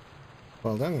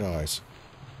 Well done, guys.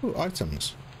 Ooh,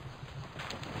 items.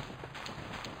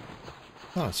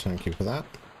 Nice, thank you for that.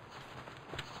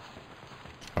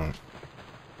 Alright.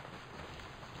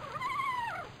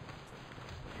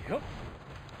 Yep.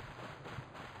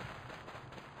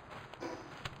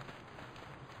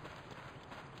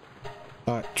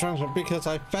 Alright, transfer because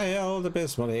I failed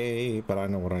abysmally, but I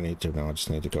know what I need to now. I just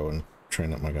need to go and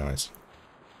train up my guys.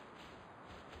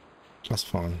 That's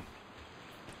fine.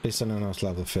 At least I know it's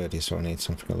level 30, so I need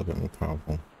something a little bit more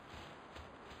powerful.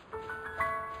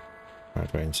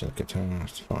 Right, range Syndicate,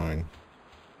 that's fine.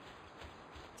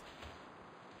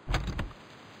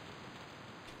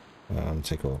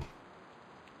 Take all.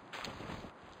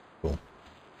 Cool.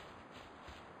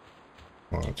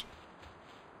 Alright.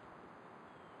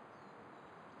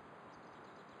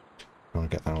 I'll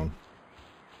get that one.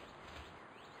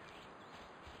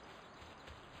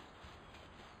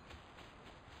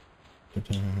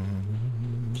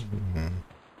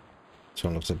 This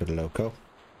one looks a bit loco.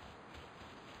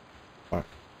 Right.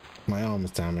 My arm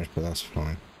is damaged, but that's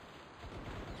fine.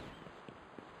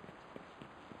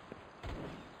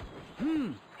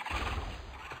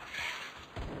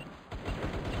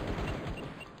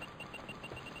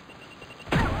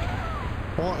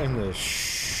 What in the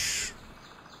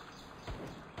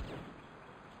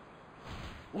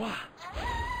Wow.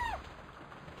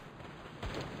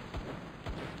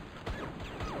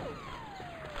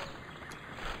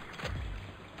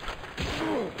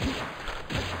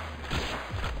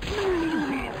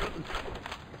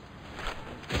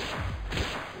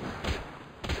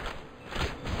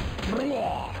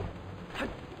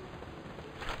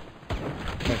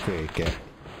 Okay, get.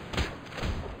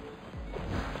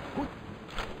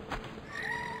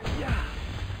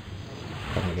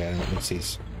 Come again, at least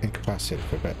he's incapacitated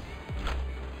for a bit.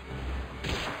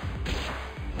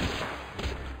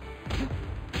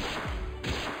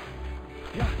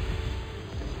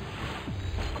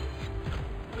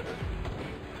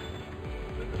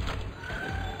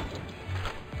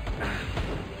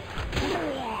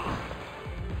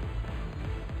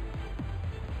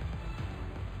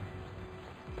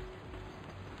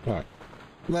 Right,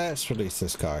 let's release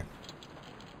this guy.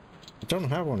 I don't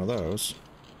have one of those.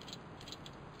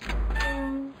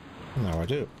 No, I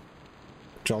do.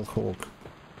 Jolthog.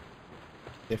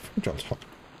 Different Jolthog.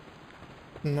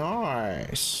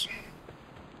 Nice.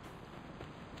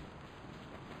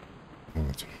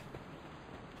 Right.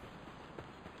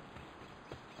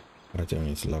 I do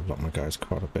need to level up my guys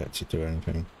quite a bit to do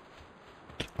anything.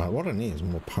 What I need is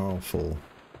more powerful.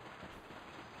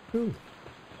 Ooh.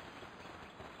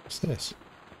 What's this?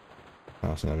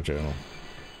 Oh, it's another journal.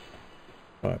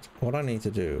 Right, what I need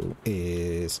to do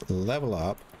is level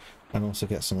up and also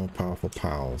get some more powerful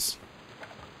pals.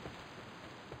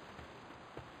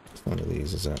 It's none of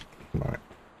these, is it? Right.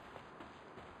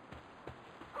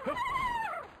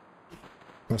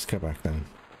 Let's go back then.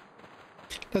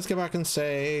 Let's go back and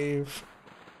save.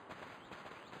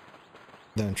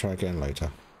 Then try again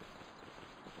later.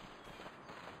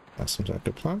 That seems like a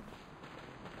good plan.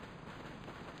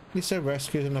 At least I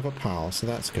rescued another pal, so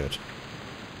that's good.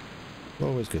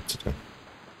 Always good to do.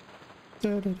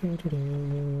 Da, da, da, da, da.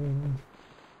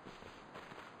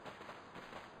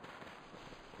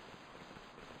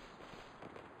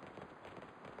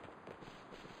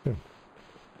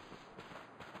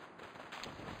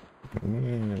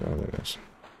 Oh, there it is.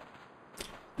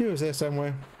 Use there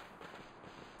somewhere.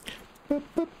 Ba,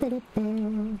 ba, ba, da,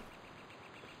 ba.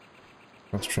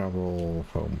 Let's travel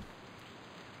home.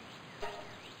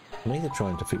 I need to try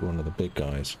and defeat one of the big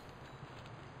guys.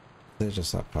 They're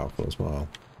just that powerful as well.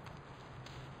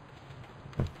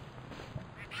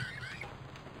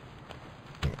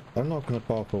 I'm not going to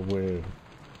powerful with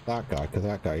that guy, because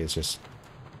that guy is just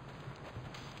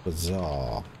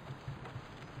bizarre.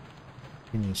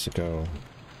 He needs to go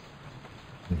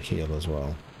and heal as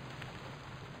well.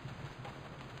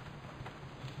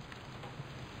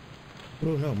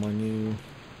 Oh no, my new...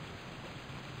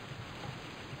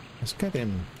 Let's get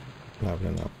him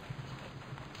leveling up.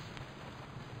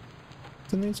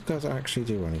 Do these guys actually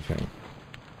do anything?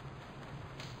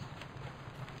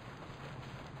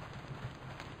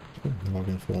 Log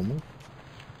informal.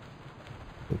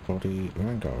 Good body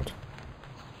vanguard.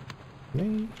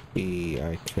 Maybe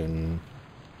I can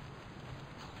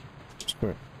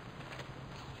script.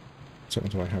 So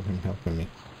do I have him helping me?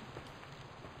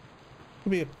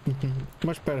 It'd be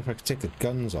much better if I could take the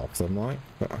guns off them, right?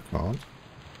 But I can't.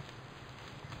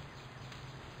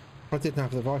 I didn't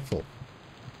have the rifle.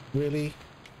 Really?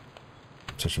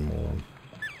 Such a moron.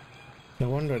 No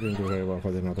wonder I didn't do very well if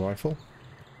I didn't have the rifle.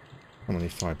 I'm gonna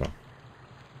need fibre.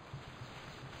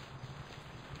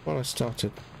 Well, I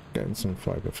started getting some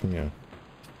fibre from you.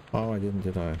 Oh, I didn't,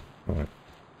 did I? Alright.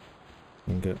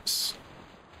 Ingots.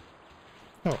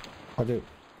 Oh, I do.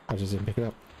 I just didn't pick it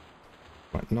up.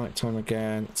 Right, night time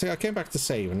again. See, I came back to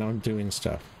save and now I'm doing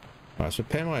stuff. Right, let's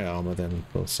repair my armor, then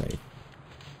we'll save.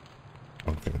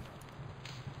 Wrong thing.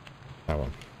 That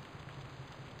one.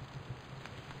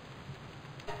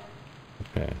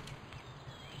 Repair.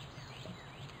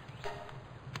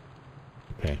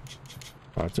 Repair.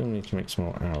 I do need to make some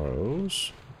more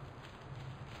arrows.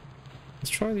 Let's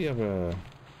try the other.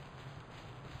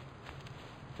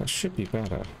 That should be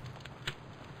better.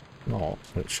 Not,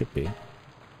 but it should be.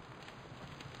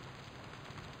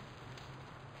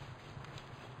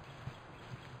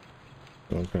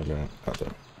 Don't grab that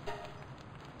other.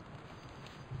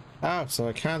 Ah, so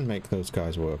I can make those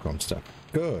guys work on stuff.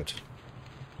 Good.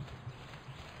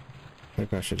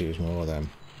 Maybe I should use more of them.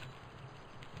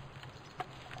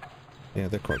 Yeah,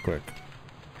 they're quite quick.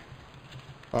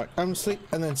 Alright, I'm gonna sleep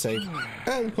and then save.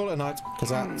 And call it a night, because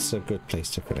that's a good place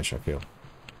to finish, I feel.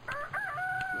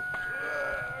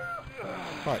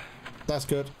 Right, that's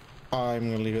good.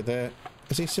 I'm gonna leave it there.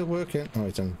 Is he still working? Oh,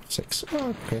 he's done 6.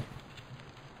 Oh, okay.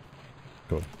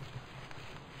 Good.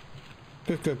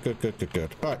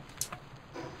 Good. Alright.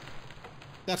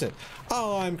 That's it.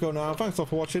 I'm going now. Thanks all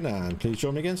for watching, and please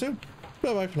join me again soon.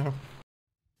 Bye bye for now.